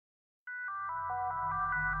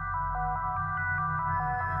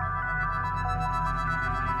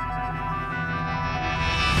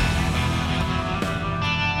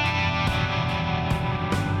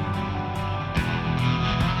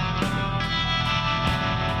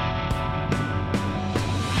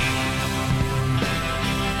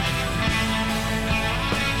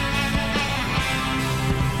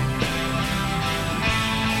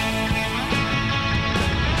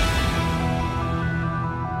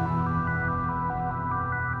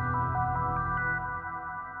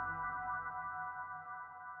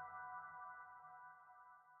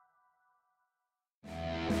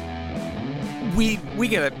We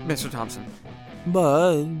get it, Mr. Thompson.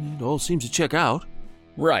 But it all seems to check out.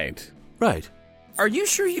 Right. Right. Are you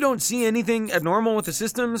sure you don't see anything abnormal with the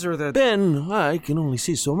systems or the... Ben, I can only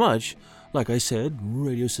see so much. Like I said,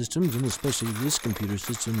 radio systems, and especially this computer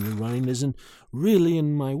system you're running, isn't really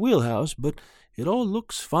in my wheelhouse, but it all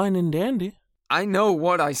looks fine and dandy. I know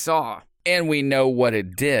what I saw. And we know what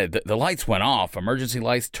it did. The lights went off, emergency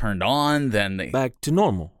lights turned on, then they... Back to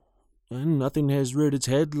normal. And nothing has reared its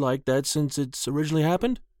head like that since it's originally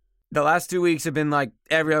happened? The last 2 weeks have been like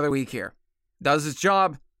every other week here. Does its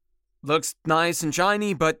job. Looks nice and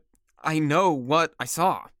shiny, but I know what I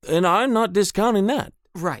saw. And I'm not discounting that.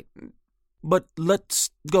 Right. But let's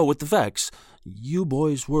go with the facts. You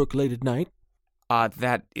boys work late at night.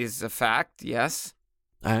 That is a fact, yes.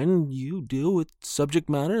 And you deal with subject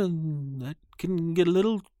matter that can get a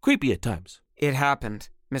little creepy at times. It happened,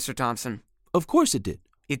 Mr. Thompson. Of course it did.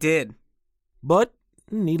 It did. But,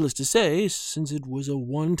 needless to say, since it was a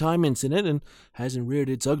one-time incident and hasn't reared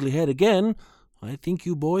its ugly head again, I think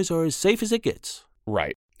you boys are as safe as it gets.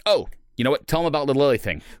 Right. Oh, you know what? Tell them about the Lily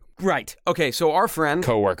thing. Right. Okay, so our friend...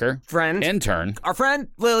 Coworker. Friend. Intern. Our friend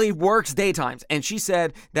Lily works daytimes, and she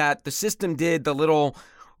said that the system did the little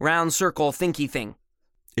round circle thinky thing.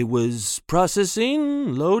 It was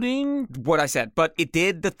processing, loading... What I said, but it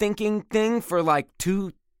did the thinking thing for like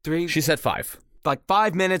 2, 3... She said 5. Like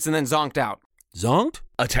 5 minutes and then zonked out. Zonked?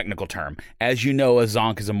 A technical term. As you know, a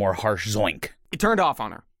zonk is a more harsh zoink. It turned off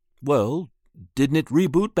on her. Well, didn't it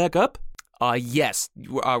reboot back up? Yes,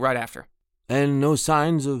 right after. And no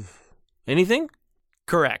signs of anything?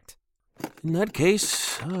 Correct. In that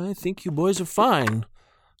case, I think you boys are fine.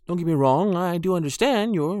 Don't get me wrong, I do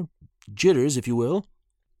understand your jitters, if you will.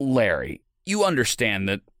 Larry, you understand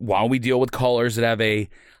that while we deal with callers that have a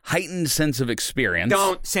heightened sense of experience...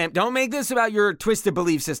 Sam, don't make this about your twisted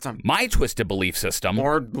belief system. My twisted belief system.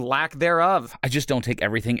 Or lack thereof. I just don't take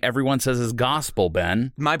everything everyone says as gospel,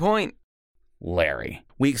 Ben. My point. Larry,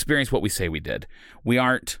 we experienced what we say we did. We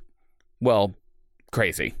aren't, well,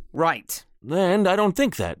 crazy. Right. And I don't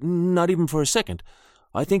think that, not even for a second.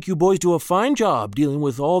 I think you boys do a fine job dealing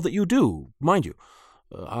with all that you do, mind you.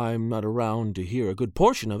 I'm not around to hear a good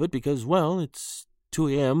portion of it because, well, it's 2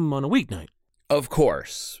 a.m. on a weeknight. Of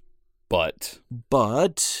course, but...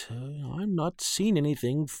 I'm not seeing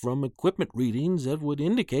anything from equipment readings that would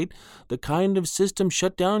indicate the kind of system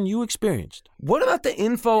shutdown you experienced. What about the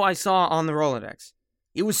info I saw on the Rolodex?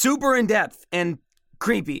 It was super in-depth and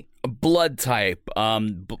creepy. Blood type, help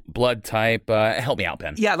me out,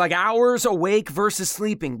 Ben. Yeah, like hours awake versus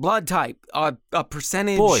sleeping. Blood type, a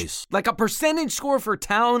percentage. Boys. Like a percentage score for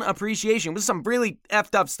town appreciation. It was some really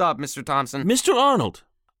effed up stuff, Mr. Thompson. Mr. Arnold,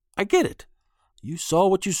 I get it. You saw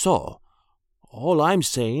what you saw. All I'm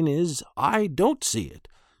saying is I don't see it.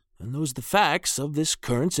 And those are the facts of this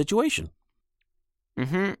current situation.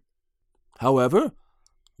 Mm-hmm. However,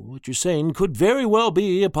 what you're saying could very well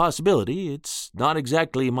be a possibility. It's not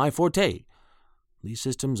exactly my forte. These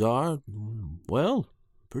systems are, well,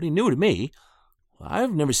 pretty new to me.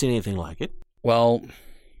 I've never seen anything like it. Well,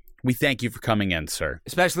 we thank you for coming in, sir.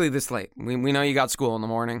 Especially this late. We know you got school in the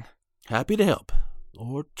morning. Happy to help.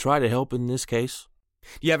 Or try to help in this case.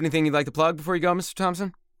 Do you have anything you'd like to plug before you go, Mr.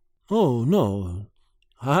 Thompson? Oh, no.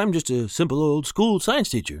 I'm just a simple old school science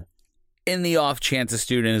teacher. In the off chance a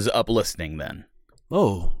student is up listening, then.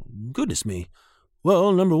 Oh, goodness me.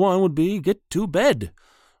 Well, number 1 would be get to bed.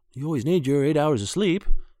 You always need your 8 hours of sleep.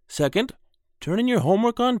 Second, turn in your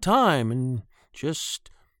homework on time and just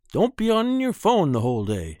don't be on your phone the whole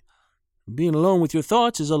day. Being alone with your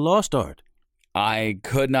thoughts is a lost art. I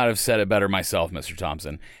could not have said it better myself, Mr.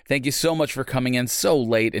 Thompson. Thank you so much for coming in so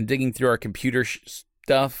late and digging through our computer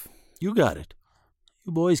stuff. You got it.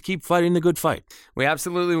 You boys keep fighting the good fight. We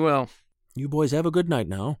absolutely will. You boys have a good night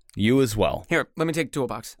now. You as well. Here, let me take the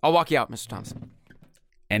toolbox. I'll walk you out, Mr. Thompson.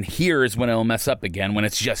 And here is when it'll mess up again when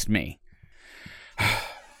it's just me.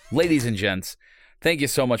 Ladies and gents, thank you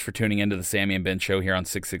so much for tuning into the Sammy and Ben show here on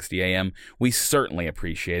 660 AM. We certainly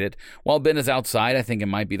appreciate it. While Ben is outside, I think it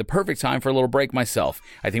might be the perfect time for a little break myself.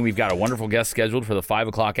 I think we've got a wonderful guest scheduled for the 5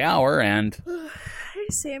 o'clock hour, and... Hey,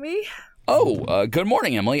 Sammy. Oh, good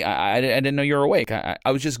morning, Emily. I didn't know you were awake. I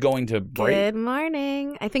was just going to break. Good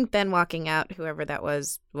morning. I think Ben walking out, whoever that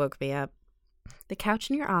was, woke me up. The couch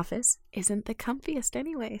in your office isn't the comfiest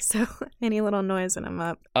anyway, so any little noise and I'm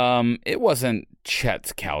up. It wasn't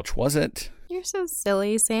Chet's couch, was it? You're so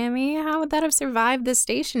silly, Sammy. How would that have survived the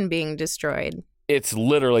station being destroyed? It's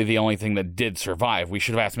literally the only thing that did survive. We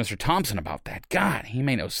should have asked Mr. Thompson about that. God, he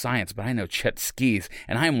may know science, but I know Chet skis,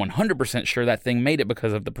 and I am 100% sure that thing made it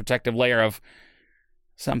because of the protective layer of...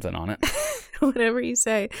 Something on it. Whatever you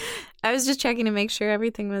say. I was just checking to make sure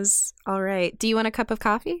everything was all right. Do you want a cup of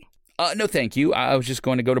coffee? No, thank you. I was just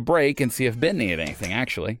going to go to break and see if Ben needed anything,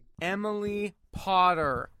 actually. Emily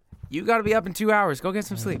Potter, you got to be up in 2 hours. Go get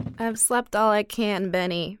some sleep. I've slept all I can,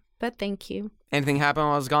 Benny, but thank you. Anything happen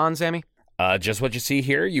while I was gone, Sammy? Just what you see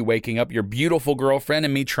here, you waking up your beautiful girlfriend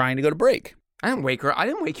and me trying to go to break. I didn't wake her. I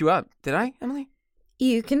didn't wake you up, did I, Emily?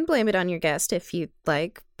 You can blame it on your guest if you'd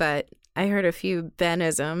like, but I heard a few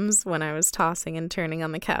Benisms when I was tossing and turning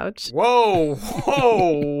on the couch. Whoa,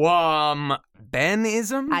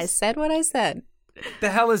 Benisms? I said what I said. The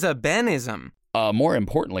hell is a Benism? More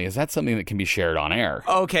importantly, is that something that can be shared on air?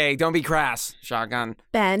 Okay, don't be crass, Shotgun.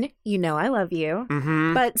 Ben, you know I love you.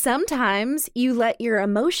 Mm-hmm. But sometimes you let your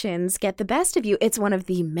emotions get the best of you. It's one of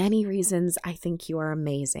the many reasons I think you are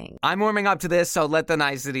amazing. I'm warming up to this, so let the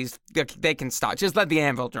niceties, they can stop. Just let the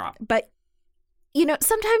anvil drop. But, you know,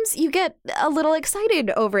 sometimes you get a little excited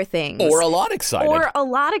over things. Or a lot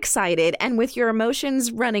excited. And with your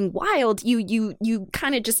emotions running wild, you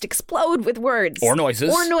kind of just explode with words. Or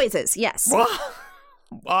noises. Yes.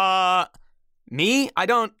 Me? I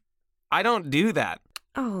don't do that.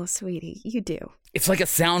 Oh, sweetie, you do. It's like a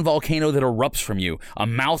sound volcano that erupts from you. A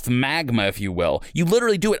mouth magma, if you will. You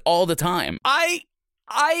literally do it all the time. I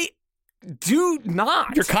do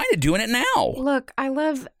not. You're kind of doing it now. Look, I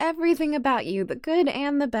love everything about you, the good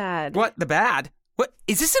and the bad. What, the bad? What,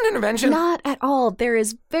 is this an intervention? Not at all. There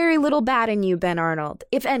is very little bad in you, Ben Arnold,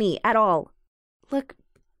 if any, at all. Look,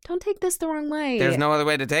 don't take this the wrong way. There's no other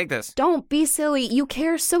way to take this. Don't be silly. You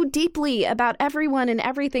care so deeply about everyone and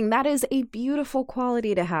everything. That is a beautiful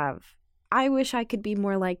quality to have. I wish I could be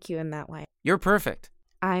more like you in that way. You're perfect.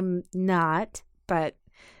 I'm not, but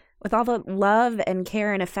with all the love and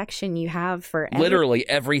care and affection you have for literally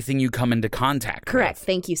everything you come into contact Correct. with.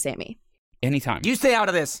 Thank you, Sammy. Anytime. You stay out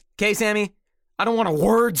of this, okay, Sammy? I don't want a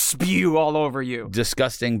word spew all over you.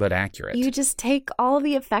 Disgusting but accurate. You just take all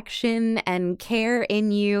the affection and care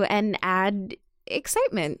in you and add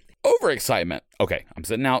excitement. Overexcitement. Okay, I'm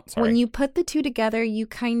sitting out. Sorry. When you put the two together, you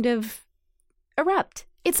kind of erupt.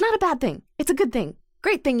 It's not a bad thing. It's a good thing.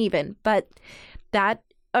 Great thing even. But that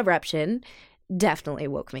eruption definitely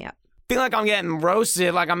woke me up. Feel like I'm getting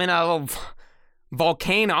roasted, like I'm in a little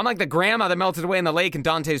volcano. I'm like the grandma that melted away in the lake in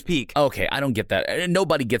Dante's Peak. Okay, I don't get that.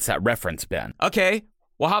 Nobody gets that reference, Ben. Okay,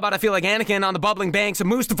 well, how about I feel like Anakin on the bubbling banks of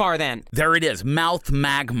Mustafar then? There it is, mouth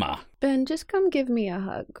magma. Ben, just come give me a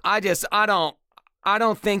hug. I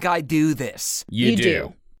don't think I do this. You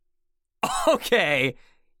do. Okay,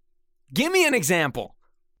 give me an example.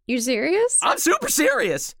 You serious? I'm super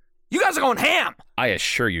serious. You guys are going ham. I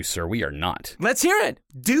assure you, sir, we are not. Let's hear it.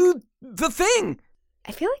 Do the thing.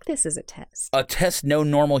 I feel like this is a test. A test no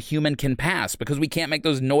normal human can pass because we can't make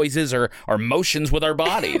those noises or motions with our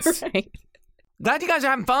bodies. Right. Glad you guys are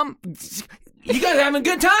having fun. You guys are having a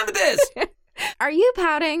good time with this. Are you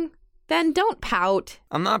pouting? Ben, don't pout.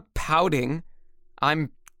 I'm not pouting.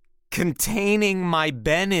 I'm containing my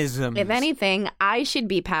Benisms. If anything, I should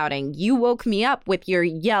be pouting. You woke me up with your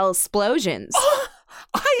yell-splosions.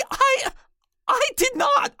 I did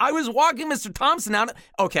not. I was walking Mr. Thompson out.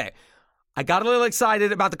 Okay. I got a little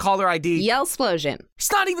excited about the caller ID. Yell-splosion. It's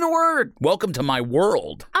not even a word. Welcome to my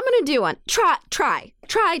world. I'm going to do one. Try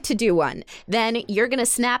to do one. Then you're going to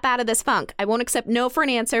snap out of this funk. I won't accept no for an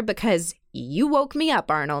answer because you woke me up,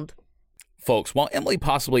 Arnold. Folks, while Emily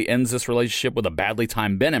possibly ends this relationship with a badly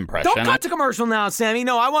timed Ben impression... Don't cut to commercial now, Sammy.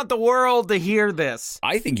 No, I want the world to hear this.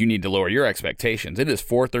 I think you need to lower your expectations. It is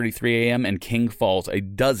 4:33 a.m. in King Falls. A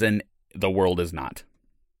dozen, the world is not.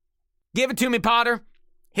 Give it to me, Potter.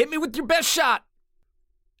 Hit me with your best shot.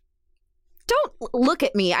 Don't look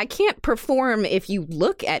at me. I can't perform if you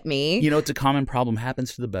look at me. You know, it's a common problem.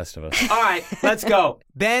 Happens to the best of us. All right, let's go.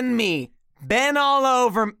 Ben me. Ben all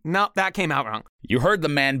over. No, that came out wrong. You heard the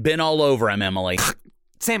man. Ben all over him, Emily.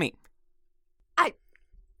 Sammy. I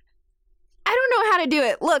don't know how to do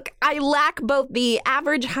it. Look, I lack both the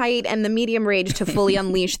average height and the medium range to fully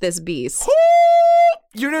unleash this beast.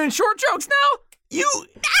 You're doing short jokes now? That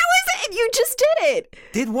was it. You just did it.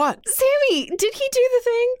 Did what? Sammy, did he do the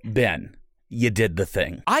thing? Ben, you did the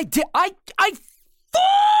thing. I did. I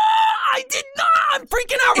did not. I'm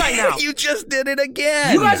freaking out right now. You just did it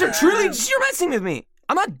again. You guys are truly, you're messing with me.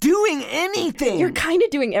 I'm not doing anything. You're kind of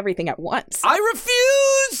doing everything at once. I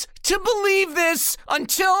refuse to believe this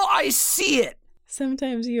until I see it.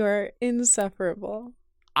 Sometimes you are insufferable.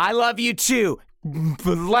 I love you too.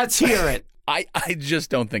 But let's hear it. I just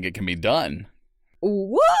don't think it can be done.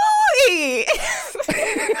 Woo-wee!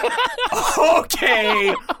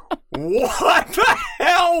 Okay. What the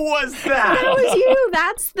hell was that? That was you.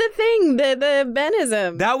 That's the thing. The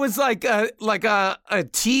Benism. That was like a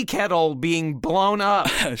tea kettle being blown up.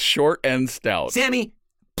 Short and stout. Sammy,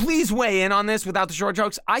 please weigh in on this without the short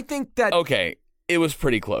jokes. I think that... Okay, it was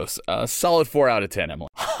pretty close. Solid 4 out of 10, Emily.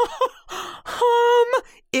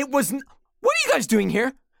 It was... What are you guys doing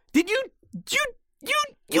here? Did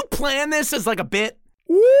you plan this as like a bit?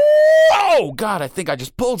 Oh, God, I think I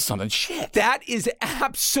just pulled something. Shit. That is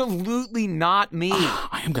absolutely not me.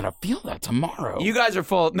 I am going to feel that tomorrow. You guys are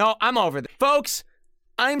full. No, I'm over it. Folks,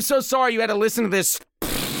 I'm so sorry you had to listen to this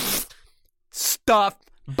stuff,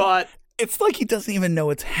 but... It's like he doesn't even know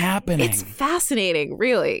it's happening. It's fascinating,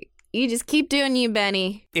 really. You just keep doing you,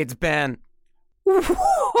 Benny. It's Ben.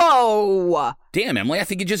 Whoa! Damn, Emily, I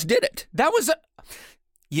think you just did it. That was a...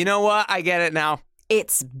 You know what? I get it now.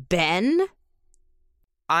 It's Ben?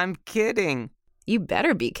 I'm kidding. You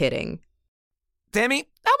better be kidding. Sammy,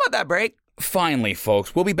 how about that break? Finally,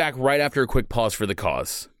 folks, we'll be back right after a quick pause for the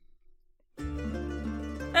cause.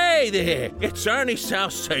 Hey there, it's Ernie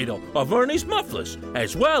Salcedo of Ernie's Mufflers,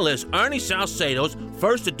 as well as Ernie Salcedo's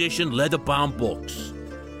first edition leather-bound books.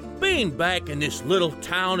 Being back in this little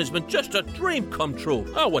town has been just a dream come true,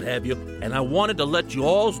 or what have you, and I wanted to let you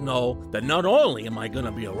all know that not only am I going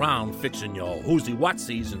to be around fixing your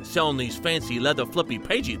whoozy-watsies and selling these fancy leather flippy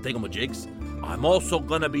pagey thingamajigs, I'm also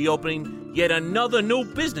going to be opening yet another new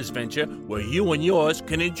business venture where you and yours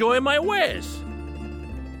can enjoy my wares.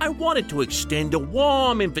 I wanted to extend a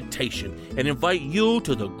warm invitation and invite you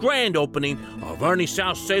to the grand opening of Ernie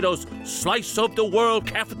Salcedo's Slice of the World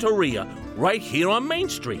Cafeteria right here on Main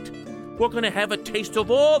Street. We're going to have a taste of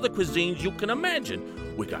all the cuisines you can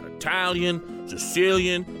imagine. We got Italian,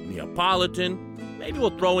 Sicilian, Neapolitan. Maybe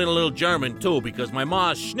we'll throw in a little German too, because my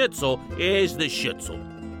ma's schnitzel is the schnitzel.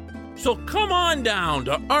 So come on down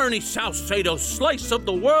to Ernie Salcedo's Slice of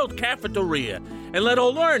the World Cafeteria and let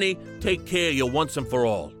old Ernie take care of you once and for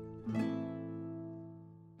all.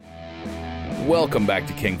 Welcome back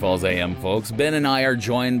to King Falls AM, folks. Ben and I are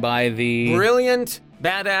joined by the... Brilliant,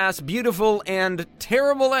 badass, beautiful, and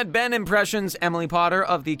terrible at Ben impressions, Emily Potter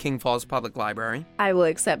of the King Falls Public Library. I will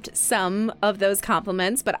accept some of those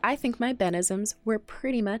compliments, but I think my Benisms were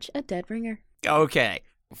pretty much a dead ringer. Okay.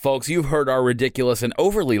 Folks, you've heard our ridiculous and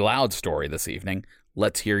overly loud story this evening.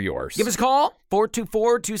 Let's hear yours. Give us a call,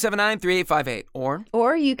 424-279-3858,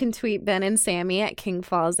 Or you can tweet Ben and Sammy at King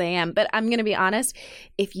Falls AM. But I'm going to be honest,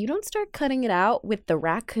 if you don't start cutting it out with the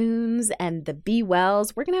raccoons and the bee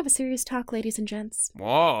wells, we're going to have a serious talk, ladies and gents.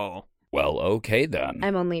 Whoa. Well, okay then.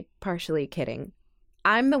 I'm only partially kidding.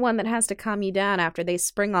 I'm the one that has to calm you down after they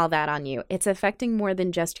spring all that on you. It's affecting more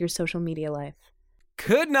than just your social media life.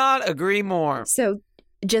 Could not agree more. So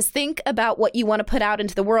just think about what you want to put out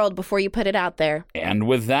into the world before you put it out there. And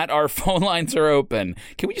with that, our phone lines are open.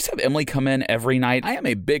 Can we just have Emily come in every night? I am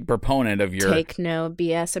a big proponent of your... Take no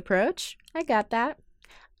BS approach. I got that.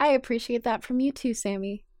 I appreciate that from you too,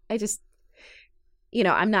 Sammy. I just...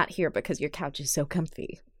 I'm not here because your couch is so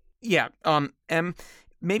comfy. Yeah,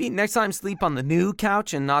 maybe next time sleep on the new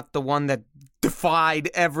couch and not the one that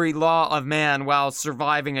defied every law of man while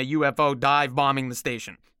surviving a UFO dive bombing the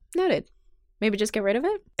station. Noted. Maybe just get rid of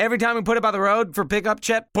it? Every time we put it by the road for pickup,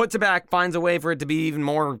 Chet puts it back, finds a way for it to be even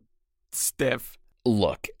more stiff.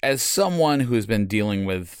 Look, as someone who's been dealing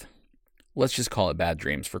with, let's just call it bad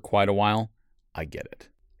dreams for quite a while, I get it.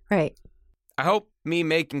 Right. I hope me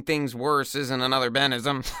making things worse isn't another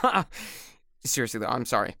Benism. Seriously, though, I'm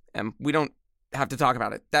sorry. We don't have to talk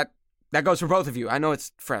about it. That goes for both of you. I know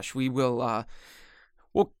it's fresh. We'll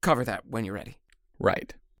cover that when you're ready.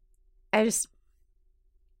 Right. I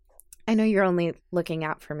know you're only looking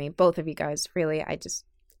out for me, both of you guys, really. I just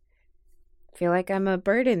feel like I'm a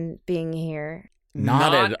burden being here.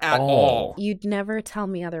 Not at all. You'd never tell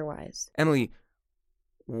me otherwise. Emily,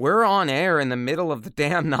 we're on air in the middle of the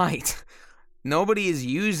damn night. Nobody is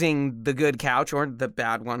using the good couch or the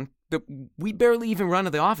bad one. We barely even run to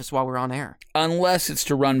the office while we're on air. Unless it's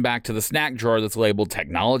to run back to the snack drawer that's labeled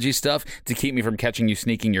technology stuff to keep me from catching you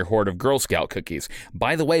sneaking your hoard of Girl Scout cookies.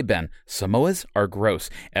 By the way, Ben, Samoas are gross.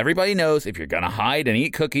 Everybody knows if you're going to hide and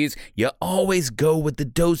eat cookies, you always go with the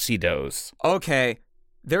do-si-dos. Okay,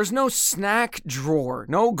 there's no snack drawer,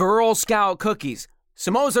 no Girl Scout cookies.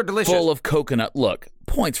 Samoas are delicious. Full of coconut. Look,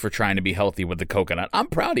 points for trying to be healthy with the coconut. I'm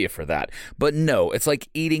proud of you for that. But no, it's like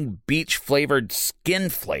eating beach-flavored skin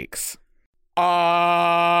flakes.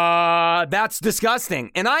 That's disgusting.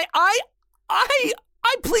 And I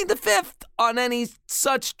plead the fifth on any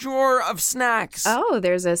such drawer of snacks. Oh,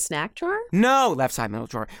 there's a snack drawer? No, left side middle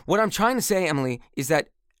drawer. What I'm trying to say, Emily, is that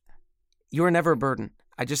you're never a burden.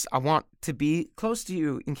 I want to be close to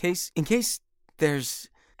you in case there's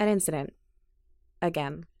an incident.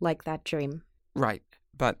 again, like that dream. Right,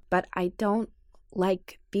 but But I don't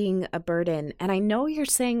like being a burden. And I know you're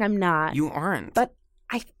saying I'm not. you aren't. But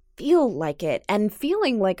I feel like it. And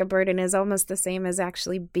feeling like a burden is almost the same as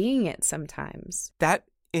actually being it sometimes. That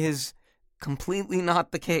is completely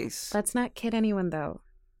not the case. Let's not kid anyone, though.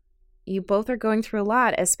 You both are going through a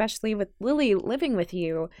lot, especially with Lily living with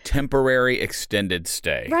you. Temporary extended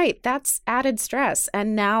stay. Right, that's added stress.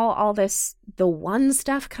 And now all this, the one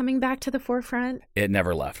stuff coming back to the forefront. It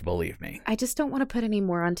never left, believe me. I just don't want to put any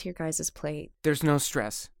more onto your guys' plate. There's no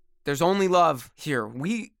stress. There's only love here.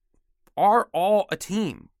 We are all a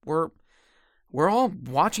team. We're all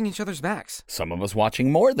watching each other's backs. Some of us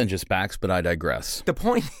watching more than just backs, but I digress. The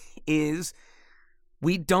point is,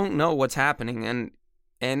 we don't know what's happening, and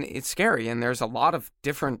it's scary, and there's a lot of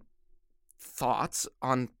different thoughts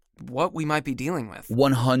on what we might be dealing with.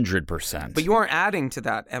 100%. But you aren't adding to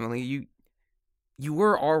that, Emily. You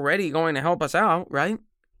were already going to help us out, right?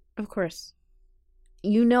 Of course.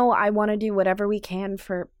 You know I want to do whatever we can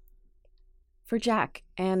for Jack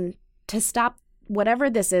and to stop whatever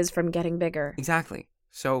this is from getting bigger. Exactly.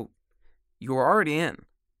 So you were already in.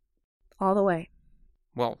 All the way.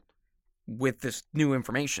 Well, with this new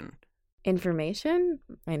information. Information?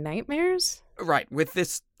 My nightmares? Right. With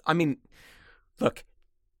this, I mean, look,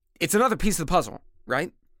 it's another piece of the puzzle,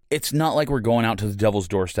 right? It's not like we're going out to the devil's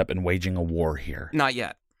doorstep and waging a war here. Not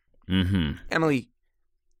yet. Mm-hmm. Emily,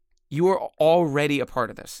 you are already a part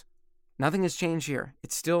of this. Nothing has changed here.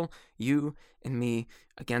 It's still you and me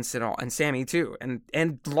against it all. And Sammy, too.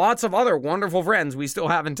 And lots of other wonderful friends we still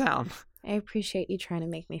have in town. I appreciate you trying to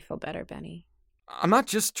make me feel better, Benny. I'm not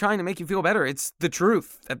just trying to make you feel better. It's the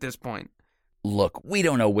truth at this point. Look, we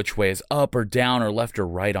don't know which way is up or down or left or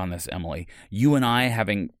right on this, Emily. You and I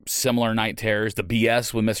having similar night terrors, the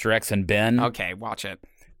BS with Mr. X and Ben. Okay, watch it.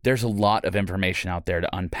 There's a lot of information out there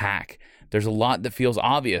to unpack. There's a lot that feels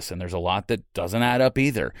obvious, and there's a lot that doesn't add up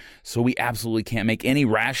either. So we absolutely can't make any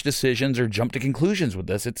rash decisions or jump to conclusions with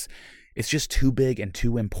this. It's just too big and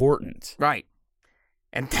too important. Right.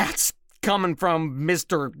 And that's coming from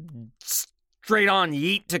Mr. Straight-on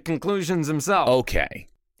yeet to conclusions himself. Okay.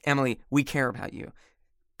 Emily, we care about you.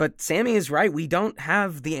 But Sammy is right. We don't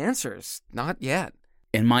have the answers. Not yet.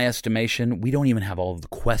 In my estimation, we don't even have all of the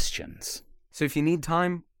questions. So if you need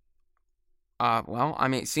time, well, I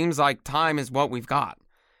mean, it seems like time is what we've got.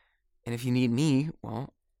 And if you need me,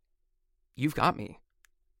 well, you've got me.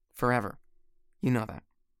 Forever. You know that.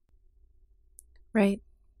 Right.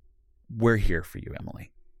 We're here for you,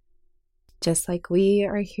 Emily. Just like we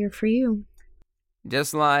are here for you.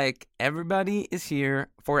 Just like everybody is here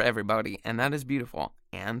for everybody, and that is beautiful,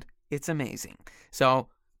 and it's amazing. So,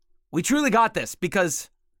 we truly got this,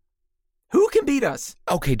 because who can beat us?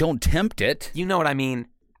 Okay, don't tempt it. You know what I mean.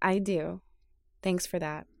 I do. Thanks for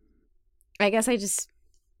that. I guess I just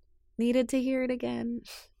needed to hear it again.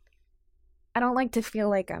 I don't like to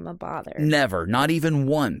feel like I'm a bother. Never, not even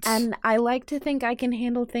once. And I like to think I can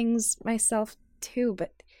handle things myself too,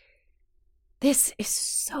 but this is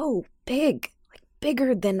so big.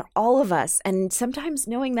 Bigger than all of us, and sometimes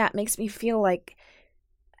knowing that makes me feel like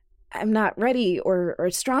I'm not ready or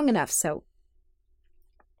strong enough, so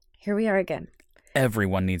here we are again.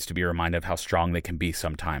 Everyone needs to be reminded of how strong they can be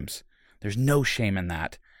sometimes. There's no shame in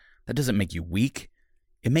that. That doesn't make you weak.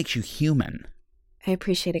 It makes you human. I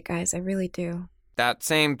appreciate it, guys. I really do. That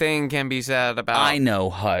same thing can be said about... I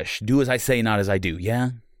know, hush. Do as I say, not as I do,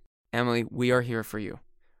 yeah? Emily, we are here for you.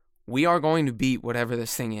 We are going to beat whatever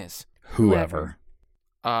this thing is. Whoever.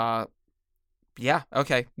 Yeah,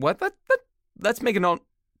 okay. What? Let's make a note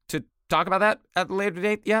to talk about that at a later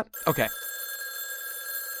date, yeah? Okay.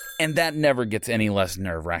 And that never gets any less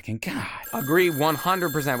nerve-wracking. God. Agree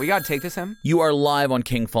 100%. We gotta take this, Em. You are live on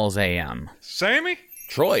King Falls AM. Sammy?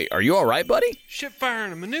 Troy, are you all right, buddy? Shit fire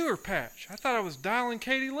in a manure patch. I thought I was dialing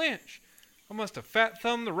Katie Lynch. I must have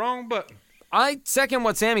fat-thumbed the wrong button. I second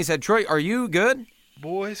what Sammy said. Troy, are you good?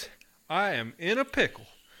 Boys, I am in a pickle.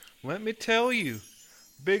 Let me tell you.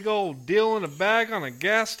 Big old deal in a bag on a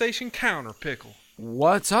gas station counter pickle.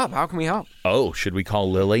 What's up? How can we help? Oh, should we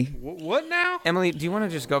call Lily? What now? Emily, do you want to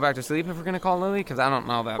just go back to sleep if we're gonna call Lily? Because I don't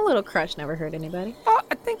know that. A little crush never hurt anybody. Oh,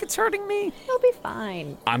 I think it's hurting me. You'll be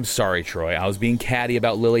fine. I'm sorry, Troy. I was being catty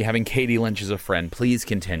about Lily having Katie Lynch as a friend. Please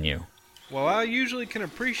continue. Well, I usually can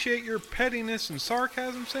appreciate your pettiness and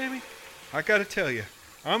sarcasm, Sammy. I gotta tell you,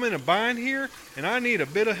 I'm in a bind here, and I need a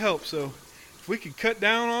bit of help, so if we could cut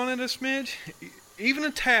down on it a smidge, even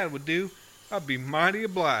a tad would do, I'd be mighty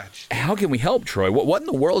obliged. How can we help, Troy? What in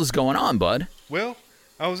the world is going on, bud? Well,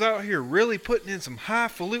 I was out here really putting in some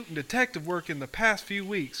highfalutin detective work in the past few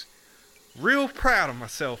weeks. Real proud of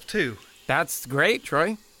myself, too. That's great,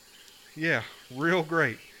 Troy. Yeah, real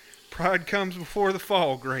great. Pride comes before the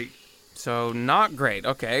fall great. So, not great.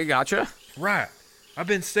 Okay, gotcha. Right. I've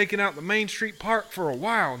been staking out the Main Street Park for a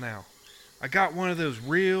while now. I got one of those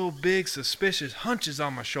real big suspicious hunches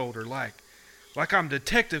on my shoulder, like I'm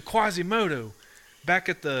Detective Quasimodo back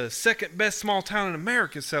at the second best small town in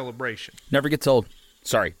America celebration. Never gets old.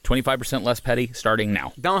 Sorry, 25% less petty starting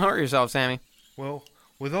now. Don't hurt yourself, Sammy. Well,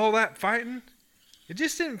 with all that fighting, it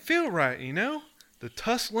just didn't feel right, you know? The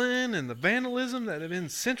tussling and the vandalism that had been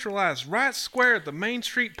centralized right square at the Main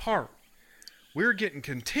Street Park. We were getting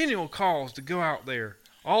continual calls to go out there,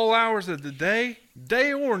 all hours of the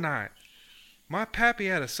day or night. My pappy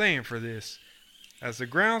had a saying for this. As the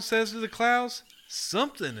ground says to the clouds,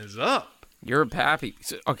 something is up. You're a pappy.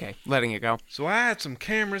 Okay, letting it go. So I had some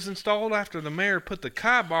cameras installed after the mayor put the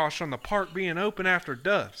kibosh on the park being open after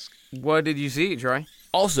dusk. What did you see, Troy?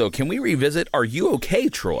 Also, can we revisit Are You Okay,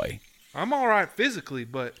 Troy? I'm alright physically,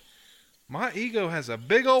 but my ego has a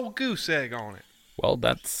big old goose egg on it. Well,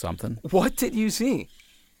 that's something. What did you see?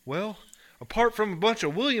 Well, apart from a bunch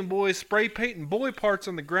of William boys spray painting boy parts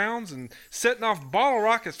on the grounds and setting off bottle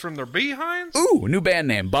rockets from their behinds. Ooh, new band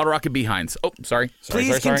name, Bottle Rocket Behinds. Oh, sorry.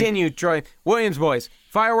 Please continue, Troy. Williams boys,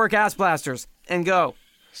 firework ass blasters, and go.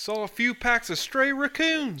 Saw a few packs of stray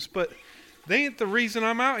raccoons, but they ain't the reason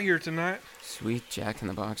I'm out here tonight. Sweet Jack in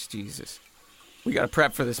the Box, Jesus. We gotta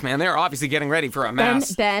prep for this, man. They're obviously getting ready for a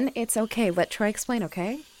mass. Ben, it's okay. Let Troy explain,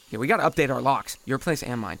 okay? Yeah, we gotta update our locks. Your place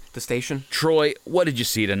and mine. The station. Troy, what did you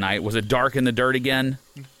see tonight? Was it dark in the dirt again?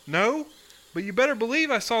 No, but you better believe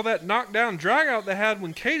I saw that knockdown dragout they had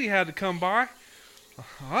when Katie had to come by.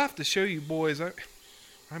 I'll have to show you boys.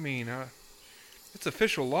 I mean, it's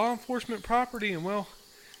official law enforcement property, and well,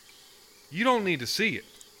 you don't need to see it.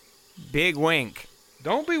 Big wink.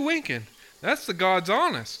 Don't be winking. That's the God's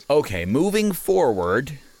honest. Okay, moving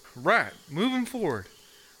forward. Right, moving forward.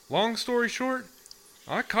 Long story short,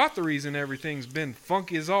 I caught the reason everything's been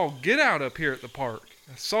funky as all get out up here at the park.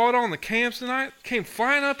 I saw it on the cams tonight, came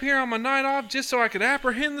flying up here on my night off just so I could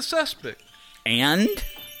apprehend the suspect. And?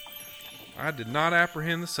 I did not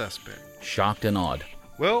apprehend the suspect. Shocked and awed.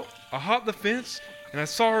 Well, I hopped the fence, and I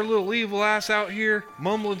saw her little evil ass out here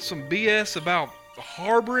mumbling some BS about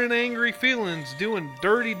harboring angry feelings, doing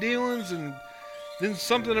dirty dealings, and then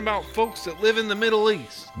something about folks that live in the Middle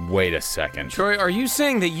East. Wait a second. Troy, are you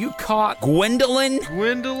saying that you caught Gwendolyn?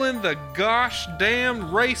 Gwendolyn, the gosh damn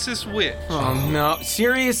racist witch. Oh no,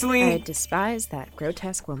 seriously? I despise that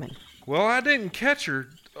grotesque woman. Well, I didn't catch her,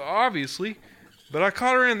 obviously, but I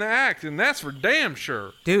caught her in the act, and that's for damn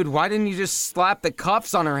sure. Dude, why didn't you just slap the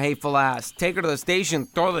cuffs on her hateful ass? Take her to the station,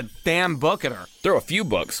 throw the damn book at her. Throw a few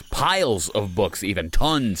books. Piles of books, even.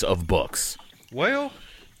 Tons of books. Well,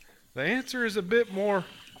 the answer is a bit more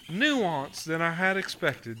nuanced than I had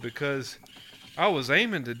expected, because I was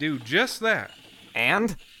aiming to do just that.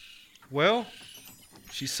 And? Well,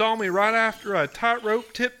 she saw me right after I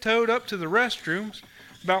tightrope tiptoed up to the restrooms,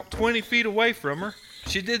 about 20 feet away from her.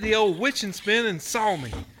 She did the old witching spin and saw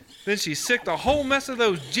me. Then she sicked a whole mess of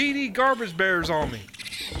those GD garbage bears on me.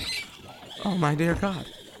 Oh my dear God.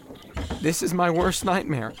 This is my worst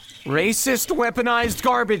nightmare. Racist weaponized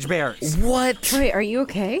garbage bears. What? Troy, are you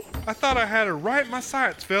okay? I thought I had her right in my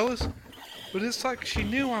sights, fellas, but it's like she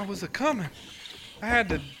knew I was a-coming. I had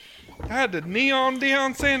to neon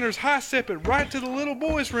Deion Sanders high-step it right to the little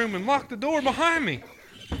boy's room and lock the door behind me.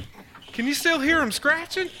 Can you still hear him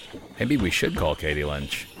scratching? Maybe we should call Katie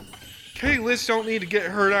Lynch. Katie Lynch don't need to get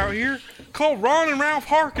hurt out here. Call Ron and Ralph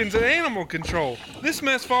Harkins at Animal Control. This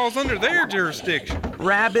mess falls under their jurisdiction.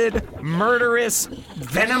 Rabid, murderous,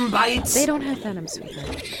 venom bites. They don't have venom,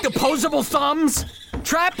 sweetheart. Opposable thumbs.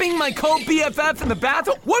 Trapping my co-BFF in the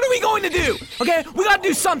bathroom? What are we going to do? Okay, we gotta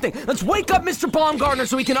do something. Let's wake up Mr. Baumgartner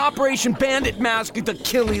so he can Operation Bandit mask the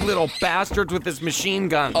killy little bastards with his machine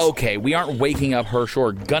guns. Okay, we aren't waking up Hersh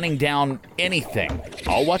or gunning down anything.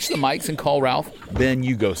 I'll watch the mics and call Ralph. Then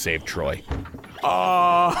you go save Troy.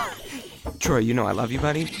 Troy, you know I love you,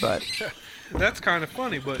 buddy, but... That's kind of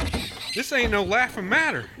funny, but this ain't no laughing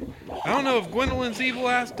matter. I don't know if Gwendolyn's evil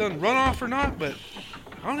ass done run off or not, but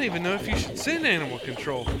I don't even know if you should send Animal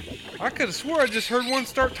Control. I could have swore I just heard one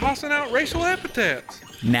start tossing out racial epithets.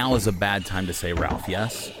 Now is a bad time to say Ralph,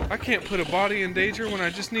 yes? I can't put a body in danger when I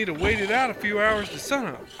just need to wait it out a few hours to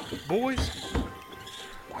sunup. Boys,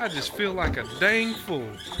 I just feel like a dang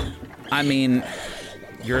fool. I mean,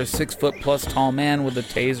 you're a 6-foot-plus tall man with a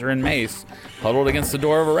taser and mace, huddled against the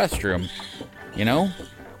door of a restroom. You know,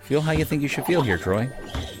 feel how you think you should feel here, Troy.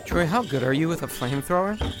 Troy, how good are you with a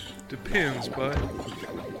flamethrower? Depends, bud.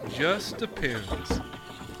 Just depends.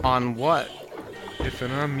 On what? if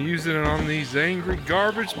I'm using it on these angry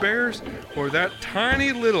garbage bears or that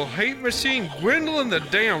tiny little hate machine Gwendolyn the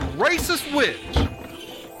damn racist witch.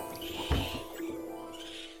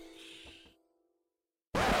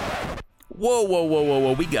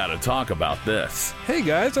 Whoa, we gotta talk about this. Hey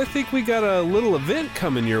guys, I think we got a little event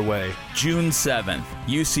coming your way. June 7th,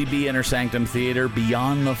 UCB Inner Sanctum Theater,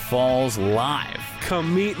 Beyond the Falls Live.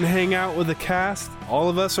 Come meet and hang out with the cast. All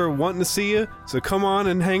of us are wanting to see you, so come on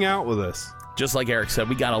and hang out with us. Just like Eric said,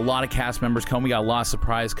 we got a lot of cast members coming. We got a lot of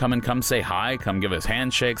surprise coming. Come say hi. Come give us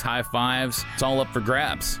handshakes, high fives. It's all up for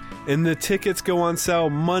grabs. And the tickets go on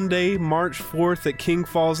sale Monday, March 4th at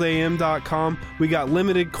kingfallsam.com. We got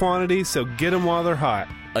limited quantities, so get them while they're hot.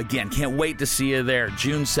 Again, can't wait to see you there.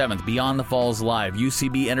 June 7th, Beyond the Falls Live,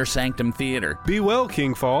 UCB Inner Sanctum Theater. Be well,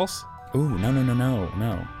 King Falls. Ooh,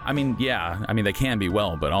 no. I mean, yeah, they can be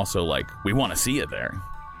well, but also, we want to see you there.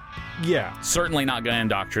 Yeah. Certainly not going to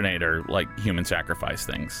indoctrinate or, human sacrifice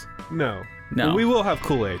things. No. No. But we will have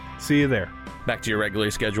Kool-Aid. See you there. Back to your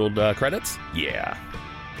regularly scheduled credits? Yeah.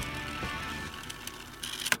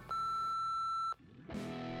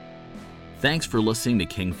 Thanks for listening to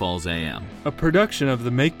King Falls AM. A production of the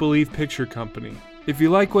Make Believe Picture Company. If you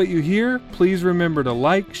like what you hear, please remember to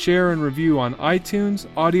like, share, and review on iTunes,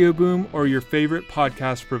 Audio Boom, or your favorite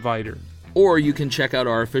podcast provider. Or you can check out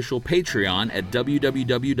our official Patreon at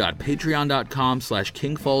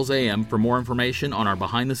www.patreon.com/KingFallsAM for more information on our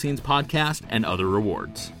behind-the-scenes podcast and other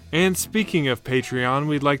rewards. And speaking of Patreon,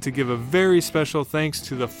 we'd like to give a very special thanks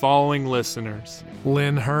to the following listeners: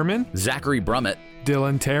 Lynn Herman, Zachary Brummett,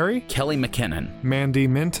 Dylan Terry, Kelly McKinnon, Mandy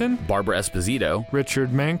Minton, Barbara Esposito,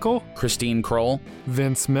 Richard Mankel, Christine Kroll,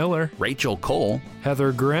 Vince Miller, Rachel Cole,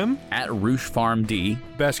 Heather Grimm, at Roosh Farm D,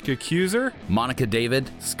 Beshka Cuser, Monica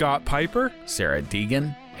David, Scott Piper, Sarah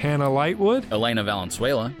Deegan, Hannah Lightwood, Elena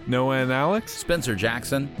Valenzuela, Noah and Alex, Spencer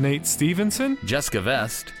Jackson, Nate Stevenson, Jessica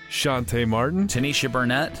Vest, Shantae Martin, Tanisha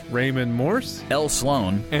Burnett, Raymond Morse, Elle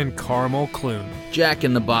Sloan, and Carmel Clune. Jack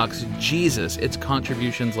in the Box. Jesus, it's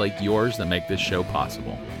contributions like yours that make this show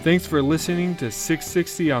possible. Thanks for listening to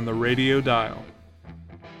 660 on the radio dial.